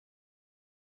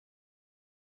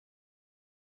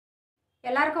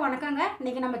எல்லாருக்கும் வணக்கங்க.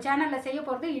 இன்னைக்கு நம்ம சேனல்ல செய்ய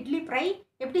போகிறது இட்லி ஃப்ரை.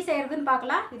 எப்படி செய்யறதுன்னு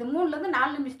பார்க்கலாம். இது 3லேருந்து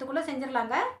 4 நிமிஷத்துக்குள்ள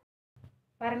செஞ்சிடலாங்க.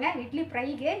 பாருங்க, இட்லி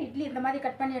ஃப்ரைக்கு இட்லி இந்த மாதிரி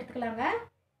கட் பண்ணி எடுத்துக்கலாங்க.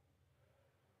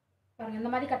 பாருங்க,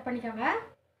 இந்த மாதிரி கட் பண்ணிக்கோங்க.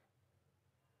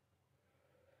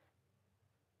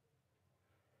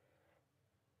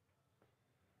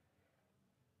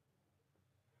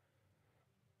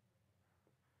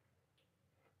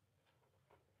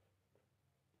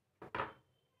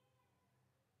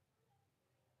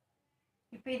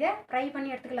 இப்போ இதை ஃப்ரை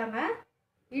பண்ணி எடுத்துக்கலாங்க.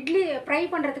 இட்லி ஃப்ரை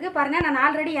பண்ணுறதுக்கு பாருங்கள், நான்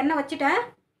ஆல்ரெடி எண்ணெய் வச்சுட்டேன்.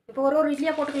 இப்போ ஒரு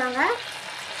இட்லியாக போட்டுக்கலாங்க.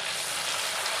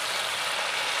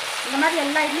 இந்த மாதிரி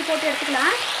எல்லா இட்லி போட்டு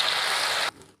எடுத்துக்கலாம்.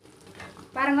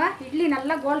 பாருங்கள், இட்லி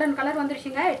நல்லா கோல்டன் கலர்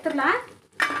வந்துடுச்சுங்க. எடுத்துடலாம்.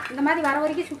 இந்த மாதிரி வர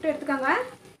வரைக்கும் சுட்டு எடுத்துக்கோங்க.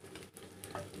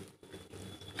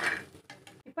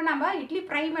 இப்போ நம்ம இட்லி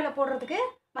ஃப்ரை மேலே போடுறதுக்கு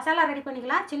மசாலா ரெடி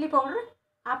பண்ணிக்கலாம். Chilli powder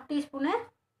 1/2 teaspoon,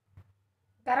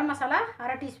 garam masala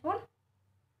 1/2 teaspoon,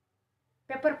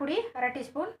 pepper பொடி 1/2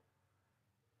 டீஸ்பூன்,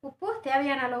 உப்பு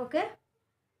தேவையான அளவுக்கு,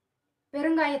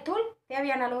 பெருங்காயத்தூள்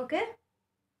தேவையான அளவுக்கு.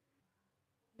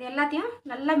 இது எல்லாத்தையும்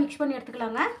நல்லா மிக்ஸ் பண்ணி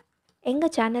எடுத்துக்கலாங்க.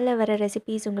 எங்கள் சேனலில் வர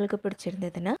ரெசிபீஸ் உங்களுக்கு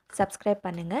பிடிச்சிருந்ததுன்னா சப்ஸ்கிரைப்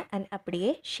பண்ணுங்கள் அண்ட்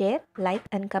அப்படியே ஷேர், லைக்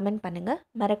அண்ட் கமெண்ட் பண்ணுங்கள்.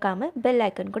 மறக்காமல் பெல்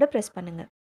ஐக்கன் கூட ப்ரெஸ் பண்ணுங்கள்.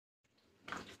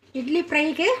 இட்லி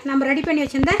ஃப்ரைக்கு நம்ம ரெடி பண்ணி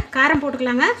வச்சுருந்த காரம்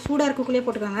போட்டுக்கலாங்க. சூடாக இருக்கக்குள்ளேயே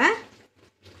போட்டுக்கோங்க.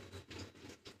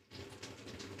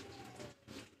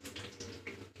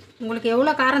 உங்களுக்கு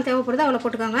எவ்வளோ காரம் தேவைப்படுதோ அவ்வளோ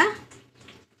போட்டுக்கோங்க.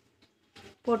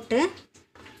 போட்டு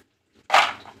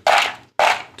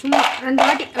சும்மா 2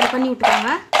 வாட்டி அப்படி பண்ணி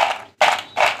விட்டுக்கோங்க.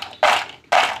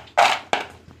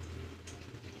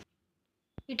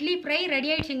 இட்லி ஃப்ரை ரெடி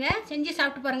ஆயிடுச்சுங்க. செஞ்சு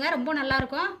சாப்பிட்டு பாருங்கள், ரொம்ப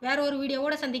நல்லாயிருக்கும். வேறு ஒரு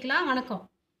வீடியோவோடு சந்திக்கலாம். வணக்கம்.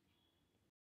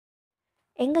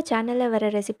 எங்கள் சேனலில்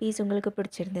வர ரெசிபீஸ் உங்களுக்கு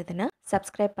பிடிச்சிருந்ததுன்னா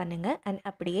சப்ஸ்கிரைப் பண்ணுங்கள் அண்ட்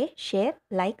அப்படியே ஷேர்,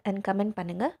 லைக் அண்ட் கமெண்ட்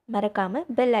பண்ணுங்கள். மறக்காமல்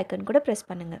பெல் ஐக்கன் கூட ப்ரெஸ்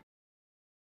பண்ணுங்கள்.